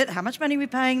time is it? How much money are we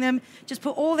paying them? Just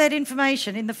put all that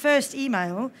information in the first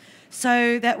email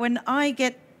so that when I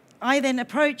then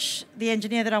approach the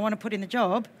engineer that I want to put in the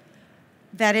job,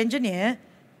 that engineer,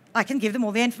 I can give them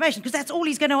all the information because that's all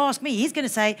he's going to ask me. He's going to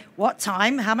say, what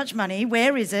time, how much money,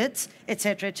 where is it,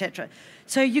 etc., etc.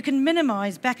 So you can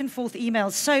minimize back and forth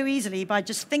emails so easily by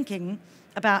just thinking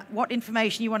about what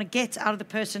information you want to get out of the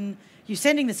person you're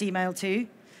sending this email to,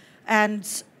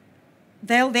 and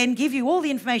they'll then give you all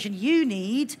the information you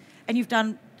need, and you've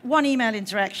done one email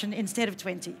interaction instead of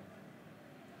 20.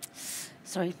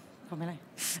 Sorry, Carmelo.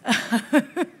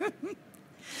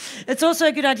 It's also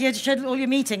a good idea to schedule all your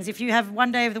meetings. If you have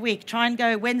one day of the week, try and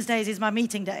go, Wednesdays is my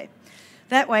meeting day.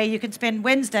 That way you can spend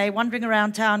Wednesday wandering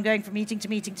around town going from meeting to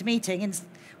meeting to meeting,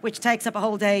 which takes up a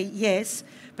whole day, yes.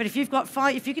 But if you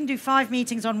can do 5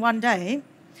 meetings on one day,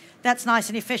 that's nice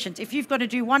and efficient. If you've got to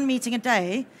do 1 meeting a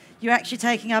day, you're actually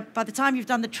taking up, by the time you've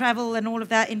done the travel and all of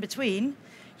that in between,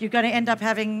 you're going to end up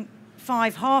having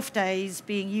 5 half days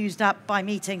being used up by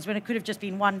meetings when it could have just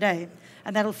been 1 day.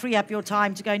 And that'll free up your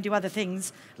time to go and do other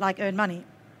things like earn money.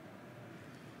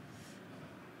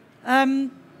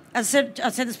 As I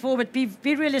said this before, but be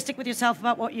realistic with yourself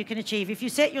about what you can achieve. If you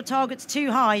set your targets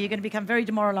too high, you're going to become very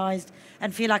demoralized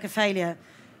and feel like a failure.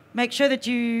 Make sure that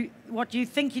what you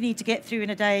think you need to get through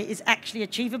in a day is actually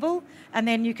achievable, and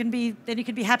then you can be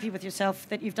happy with yourself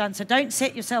that you've done. So don't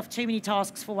set yourself too many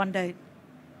tasks for one day.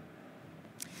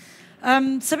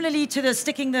 Similarly to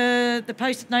sticking the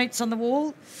post-it notes on the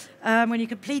wall, when you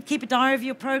complete, keep a diary of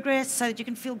your progress so that you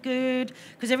can feel good.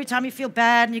 Because every time you feel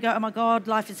bad and you go, oh my God,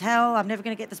 life is hell, I'm never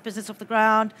going to get this business off the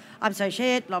ground, I'm so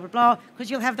shit, blah, blah, blah, because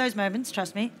you'll have those moments,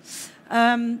 trust me.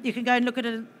 You can go and look at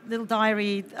a little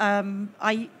diary.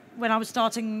 When I was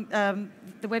starting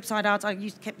the website out, I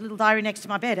kept a little diary next to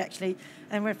my bed, actually.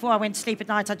 And before I went to sleep at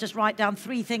night, I'd just write down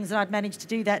 3 things that I'd managed to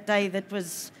do that day that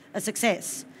was a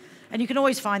success. And you can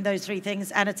always find those 3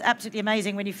 things, and it's absolutely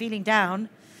amazing when you're feeling down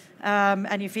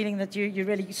and you're feeling that you're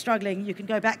really struggling. You can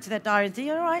go back to that diary and say,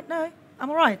 all right, no, I'm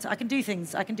all right. I can do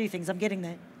things. I'm getting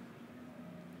there.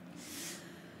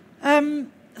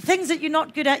 Things that you're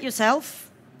not good at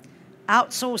yourself,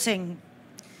 outsourcing.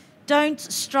 Don't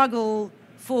struggle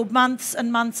for months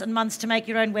and months and months to make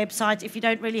your own website if you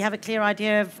don't really have a clear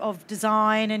idea of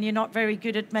design and you're not very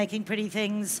good at making pretty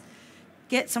things.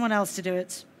 Get someone else to do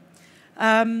it.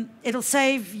 It'll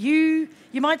save you.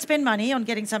 You might spend money on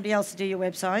getting somebody else to do your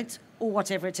website or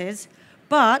whatever it is,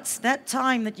 but that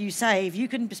time that you save, you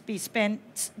can be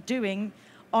spent doing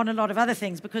on a lot of other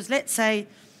things. Because let's say,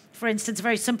 for instance, a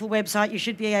very simple website you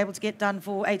should be able to get done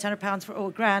for £800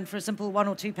 or £1,000 for a simple 1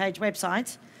 or 2 page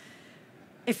website.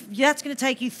 If that's going to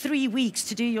take you 3 weeks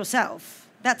to do yourself,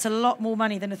 that's a lot more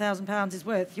money than £1,000 is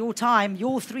worth. Your time,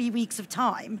 your 3 weeks of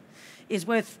time is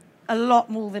worth a lot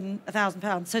more than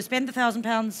 £1,000. So spend the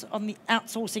 £1,000 on the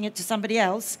outsourcing it to somebody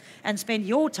else and spend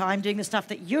your time doing the stuff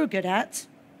that you're good at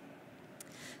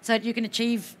so that you can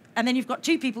achieve, and then you've got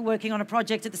 2 people working on a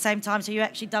project at the same time, so you're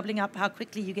actually doubling up how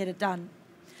quickly you get it done.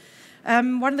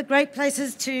 One of the great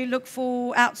places to look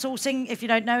for outsourcing, if you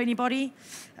don't know anybody,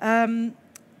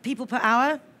 people per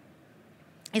hour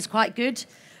is quite good.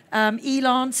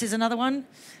 Elance is another one.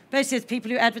 Basically, it's people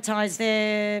who advertise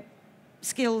their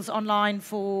skills online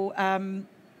for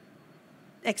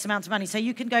X amount of money. So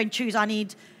you can go and choose, I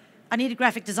need a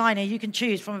graphic designer. You can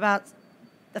choose from about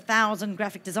 1,000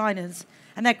 graphic designers.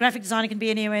 And that graphic designer can be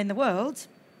anywhere in the world.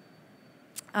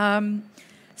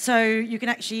 So you can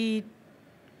actually,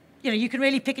 you can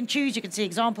really pick and choose. You can see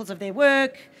examples of their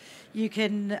work. You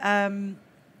can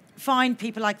find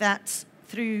people like that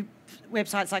through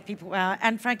websites like People Wow.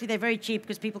 And frankly, they're very cheap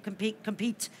because people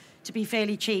compete to be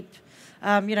fairly cheap.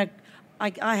 I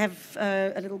have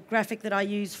a little graphic that I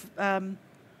use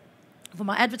for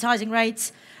my advertising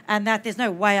rates, and that there's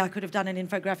no way I could have done an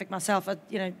infographic myself.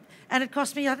 And it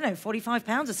cost me, I don't know,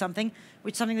 £45 or something,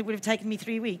 which is something that would have taken me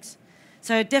 3 weeks.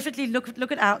 So definitely look at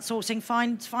outsourcing.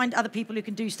 Find other people who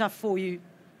can do stuff for you.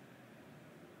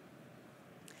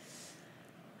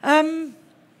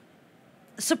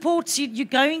 Support, you're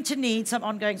going to need some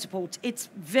ongoing support. It's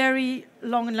very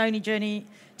long and lonely journey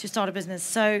to start a business.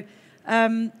 So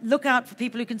look out for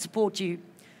people who can support you.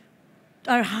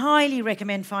 I highly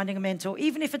recommend finding a mentor,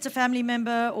 even if it's a family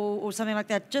member or something like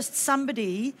that. Just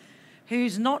somebody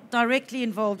who's not directly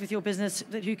involved with your business,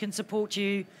 who can support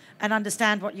you and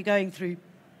understand what you're going through.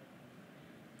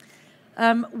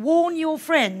 Warn your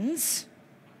friends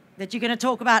that you're going to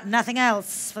talk about nothing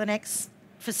else for the next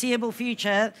foreseeable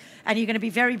future, and you're going to be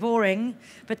very boring,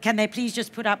 but can they please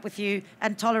just put up with you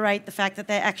and tolerate the fact that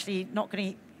they're actually not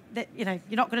going to, you're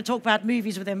not going to talk about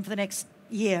movies with them for the next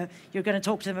year. You're going to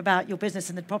talk to them about your business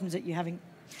and the problems that you're having.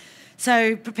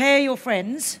 So prepare your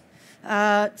friends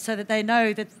so that they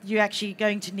know that you're actually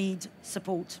going to need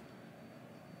support.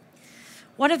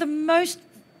 One of the most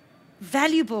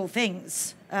valuable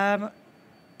things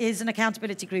is an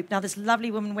accountability group. Now, this lovely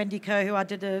woman, Wendy Kerr, who I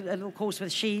did a little course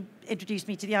with, she introduced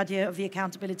me to the idea of the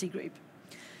accountability group.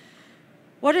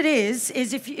 What it is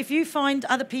if you find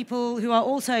other people who are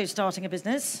also starting a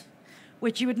business,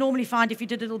 which you would normally find if you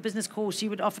did a little business course, you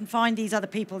would often find these other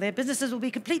people. Their businesses will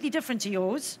be completely different to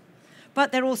yours,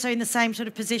 but they're also in the same sort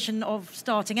of position of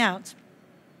starting out.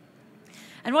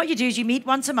 And what you do is you meet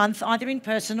once a month, either in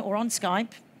person or on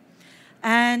Skype,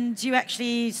 and you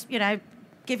actually,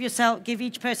 give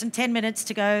each person 10 minutes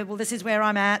to go, well, this is where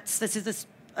I'm at, this is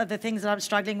the things that I'm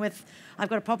struggling with, I've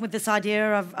got a problem with this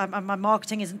idea of my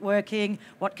marketing isn't working,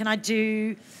 what can I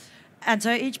do? And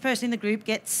so each person in the group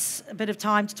gets a bit of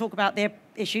time to talk about their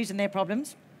issues and their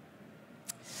problems.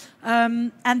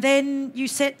 And then you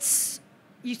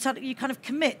kind of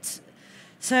commit.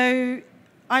 So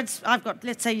I've got,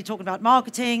 let's say you're talking about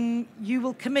marketing, you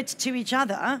will commit to each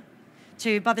other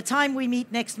to, by the time we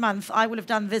meet next month, I will have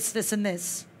done this, this, and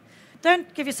this.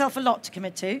 Don't give yourself a lot to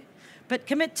commit to, but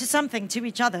commit to something to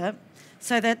each other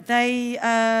so that they,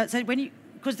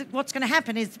 because what's going to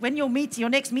happen is when your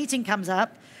next meeting comes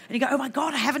up and you go, oh my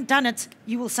God, I haven't done it,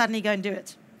 you will suddenly go and do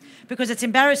it. Because it's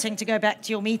embarrassing to go back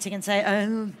to your meeting and say,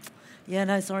 oh, yeah,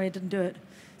 no, sorry, I didn't do it.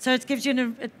 So it gives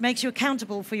you, it makes you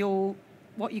accountable for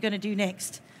what you're going to do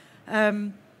next.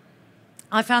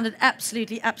 I found it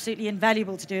absolutely, absolutely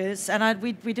invaluable to do this. And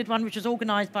we did one which was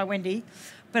organised by Wendy,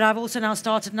 but I've also now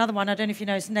started another one. I don't know if you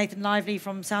know, it's Nathan Lively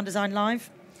from Sound Design Live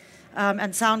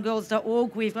and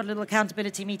soundgirls.org. We've got a little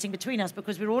accountability meeting between us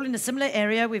because we're all in a similar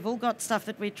area. We've all got stuff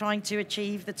that we're trying to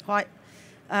achieve that's quite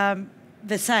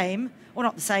the same, or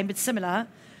not the same, but similar.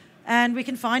 And we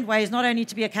can find ways not only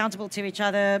to be accountable to each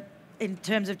other in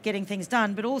terms of getting things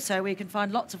done, but also we can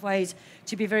find lots of ways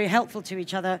to be very helpful to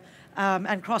each other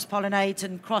and cross-pollinate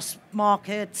and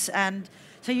cross-market. And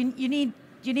so you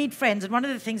need friends. And one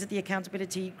of the things that the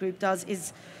accountability group does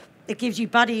is it gives you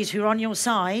buddies who are on your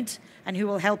side and who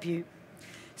will help you.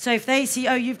 So if they see,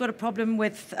 oh, you've got a problem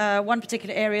with one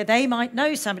particular area, they might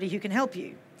know somebody who can help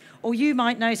you. Or you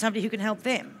might know somebody who can help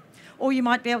them. Or you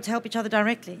might be able to help each other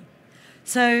directly.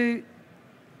 So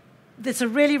it's a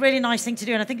really, really nice thing to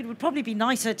do, and I think it would probably be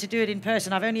nicer to do it in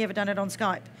person. I've only ever done it on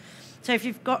Skype. So if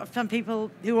you've got some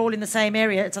people who are all in the same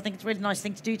area, I think it's a really nice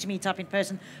thing to do to meet up in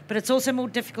person, but it's also more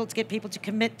difficult to get people to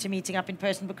commit to meeting up in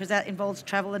person because that involves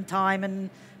travel and time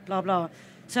and blah, blah.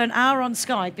 So an hour on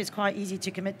Skype is quite easy to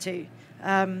commit to.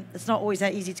 It's not always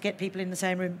that easy to get people in the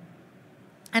same room.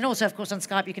 And also, of course, on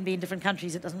Skype you can be in different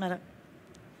countries, it doesn't matter.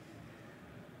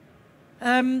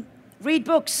 Read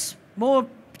books,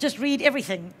 just read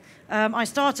everything. I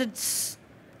started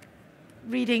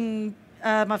reading,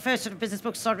 my first sort of business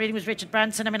book I started reading was Richard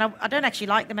Branson. I mean, I don't actually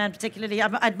like the man particularly. I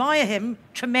admire him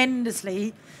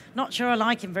tremendously. Not sure I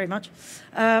like him very much.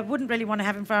 Wouldn't really want to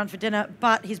have him around for dinner,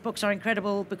 but his books are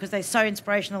incredible because they're so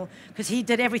inspirational, because he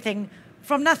did everything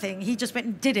from nothing. He just went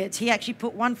and did it. He actually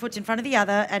put one foot in front of the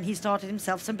other, and he started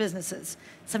himself some businesses.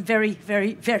 Some very,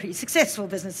 very, very successful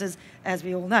businesses, as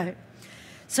we all know.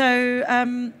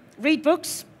 So read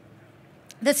books.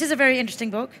 This is a very interesting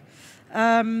book,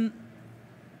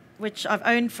 which I've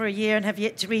owned for a year and have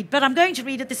yet to read. But I'm going to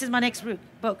read it. This is my next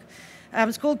book.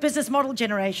 It's called Business Model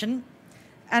Generation,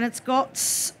 and it's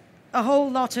got a whole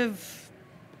lot of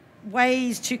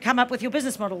ways to come up with your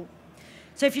business model.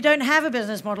 So if you don't have a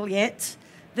business model yet,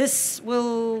 this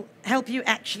will help you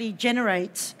actually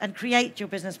generate and create your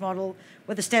business model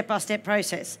with a step-by-step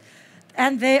process.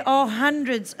 And there are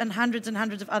hundreds and hundreds and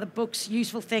hundreds of other books,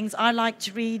 useful things. I like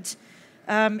to read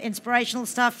inspirational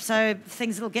stuff, so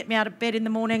things that will get me out of bed in the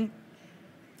morning.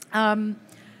 I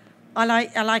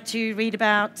like to read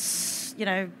about,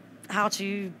 how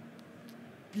to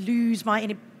lose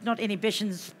my not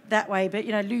inhibitions that way, but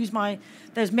lose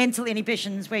those mental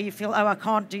inhibitions where you feel, oh, I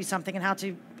can't do something, and how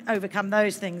to overcome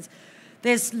those things.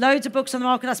 There's loads of books on the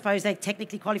market. I suppose they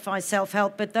technically qualify as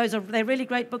self-help, but they're really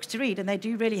great books to read, and they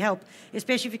do really help,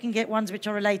 especially if you can get ones which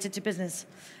are related to business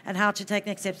and how to take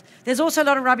next steps. There's also a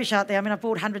lot of rubbish out there. I mean, I've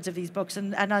bought hundreds of these books,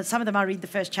 and some of them I read the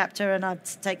first chapter, and I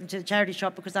take them to the charity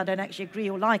shop because I don't actually agree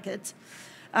or like it.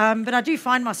 But I do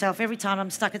find myself, every time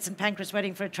I'm stuck at St Pancras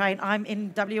waiting for a train, I'm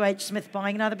in W.H. Smith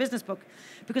buying another business book,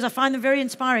 because I find them very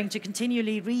inspiring to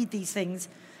continually read these things.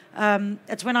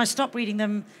 It's when I stop reading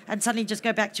them and suddenly just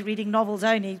go back to reading novels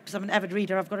only, because I'm an avid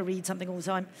reader, I've got to read something all the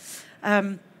time.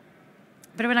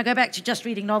 But when I go back to just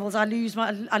reading novels, I lose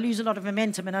a lot of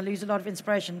momentum, and I lose a lot of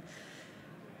inspiration.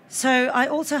 So I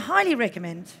also highly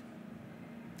recommend,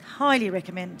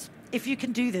 if you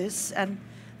can do this, and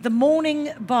the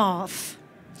morning bath.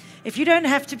 If you don't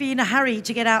have to be in a hurry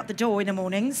to get out the door in the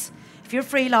mornings, if you're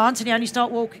freelance and you only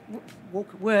start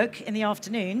work in the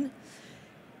afternoon,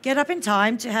 get up in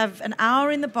time to have an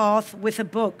hour in the bath with a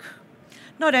book.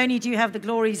 Not only do you have the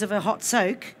glories of a hot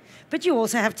soak, but you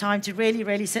also have time to really,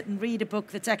 really sit and read a book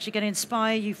that's actually going to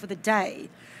inspire you for the day.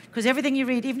 Because everything you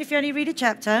read, even if you only read a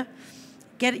chapter,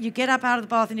 you get up out of the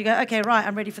bath and you go, okay, right,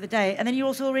 I'm ready for the day. And then you're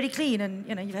also already clean, and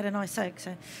you've had a nice soak.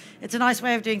 So it's a nice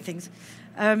way of doing things.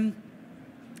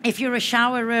 If you're a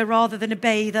showerer rather than a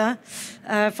bather,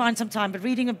 find some time. But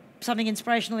reading something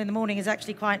inspirational in the morning is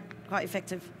actually quite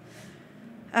effective.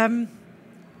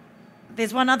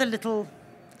 There's one other little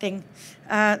thing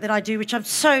that I do, which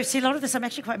see, a lot of this I'm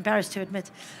actually quite embarrassed to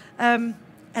admit.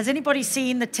 Has anybody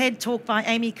seen the TED talk by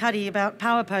Amy Cuddy about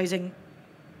power posing?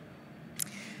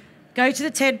 Go to the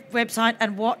TED website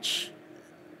and watch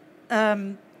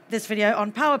this video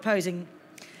on power posing.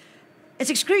 It's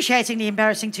excruciatingly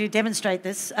embarrassing to demonstrate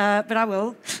this, but I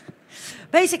will.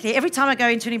 Basically, every time I go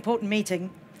into an important meeting,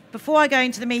 before I go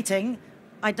into the meeting,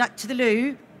 I duck to the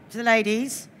loo, to the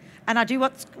ladies, and I do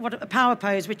what a power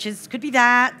pose, which could be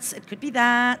that, it could be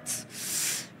that.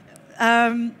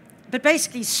 But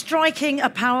basically, striking a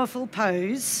powerful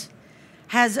pose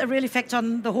has a real effect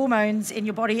on the hormones in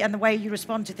your body and the way you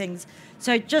respond to things.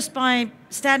 So just by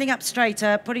standing up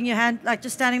straighter, putting your hand,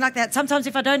 just standing like that. Sometimes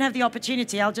if I don't have the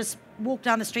opportunity, I'll just walk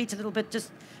down the street a little bit,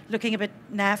 just looking a bit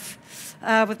naff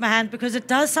with my hand, because it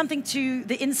does something to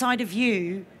the inside of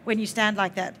you when you stand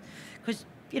like that. Because,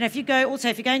 if you go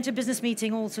into a business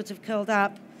meeting all sort of curled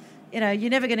up, you're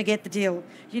never going to get the deal.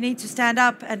 You need to stand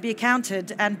up and be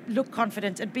accounted and look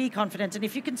confident and be confident. And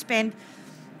if you can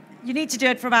you need to do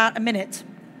it for about a minute.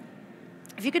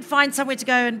 If you could find somewhere to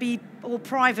go and be all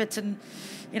private and,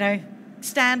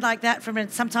 stand like that for a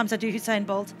minute. Sometimes I do Usain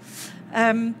Bolt.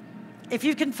 If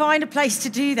you can find a place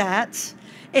to do that,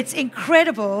 it's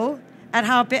incredible at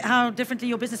how differently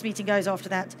your business meeting goes after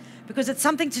that. Because it's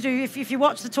something to do, if you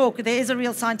watch the talk, there is a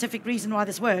real scientific reason why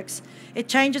this works. It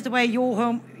changes the way your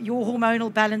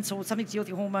hormonal balance, or something to do with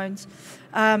your hormones,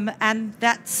 and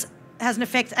that has an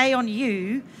effect, on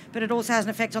you, but it also has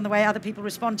an effect on the way other people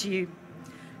respond to you.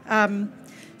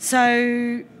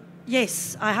 So,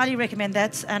 yes, I highly recommend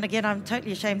that. And again, I'm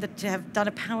totally ashamed to have done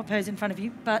a power pose in front of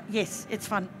you, but yes, it's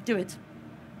fun. Do it.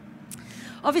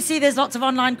 Obviously, there's lots of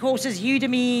online courses.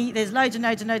 Udemy, there's loads and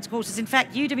loads and loads of courses. In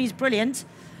fact, Udemy is brilliant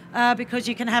because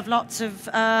you can have lots of,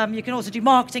 you can also do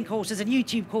marketing courses and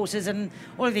YouTube courses and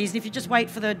all of these. And if you just wait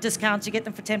for the discounts, you get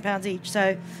them for £10 each,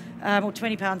 so or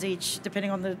 £20 each,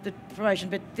 depending on the promotion.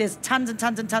 But there's tons and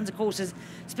tons and tons of courses,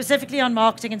 specifically on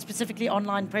marketing and specifically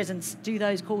online presence. Do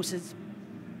those courses.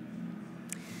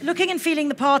 Looking and feeling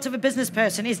the part of a business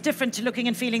person is different to looking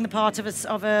and feeling the part of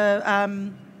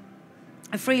a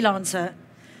freelancer.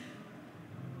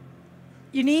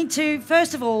 You need to,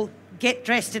 first of all, get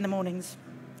dressed in the mornings.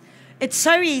 It's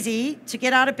so easy to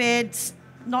get out of bed,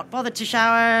 not bother to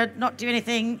shower, not do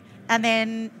anything, and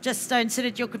then just don't sit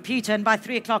at your computer and by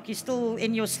 3 o'clock you're still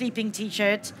in your sleeping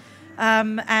t-shirt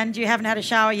and you haven't had a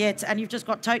shower yet and you've just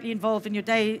got totally involved and your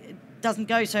day doesn't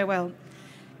go so well.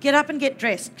 Get up and get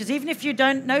dressed, because even if you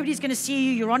don't, nobody's going to see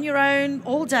you, you're on your own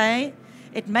all day,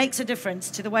 it makes a difference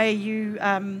to the way you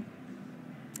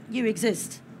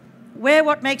exist. Wear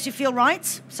what makes you feel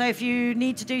right. So if you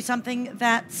need to do something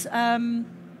that,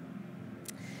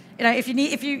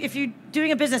 if you're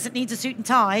doing a business that needs a suit and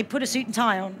tie, put a suit and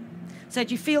tie on, so that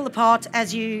you feel the part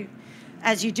as you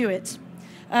do it.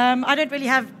 I don't really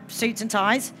have suits and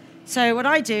ties, so what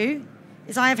I do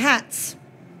is I have hats.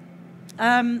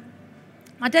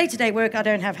 My day-to-day work, I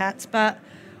don't have hats, but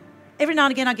every now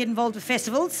and again I get involved with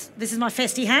festivals. This is my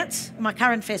festy hat, my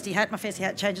current festy hat. My festy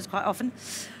hat changes quite often.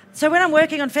 So when I'm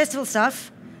working on festival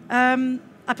stuff,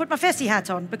 I put my festy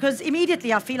hat on, because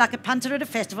immediately I feel like a punter at a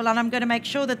festival, and I'm going to make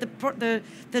sure that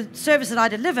the service that I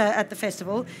deliver at the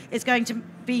festival is going to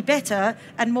be better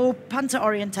and more punter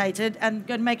orientated, and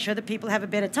going to make sure that people have a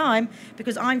better time,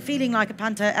 because I'm feeling like a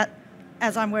punter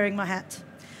as I'm wearing my hat.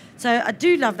 So I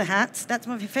do love the hat. That's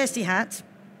my festy hat.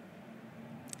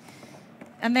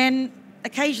 And then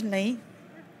occasionally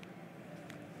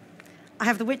I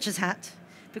have the witch's hat,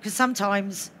 because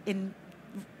sometimes,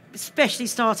 especially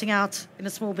starting out in a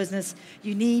small business,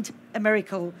 you need a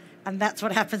miracle, and that's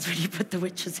what happens when you put the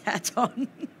witch's hat on.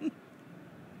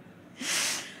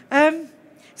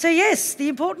 So yes, the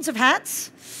importance of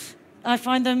hats. I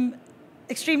find them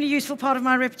extremely useful part of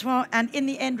my repertoire, and in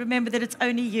the end, remember that it's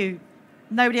only you.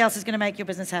 Nobody else is going to make your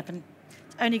business happen.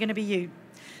 It's only going to be you.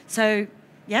 So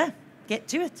yeah, get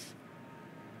to it.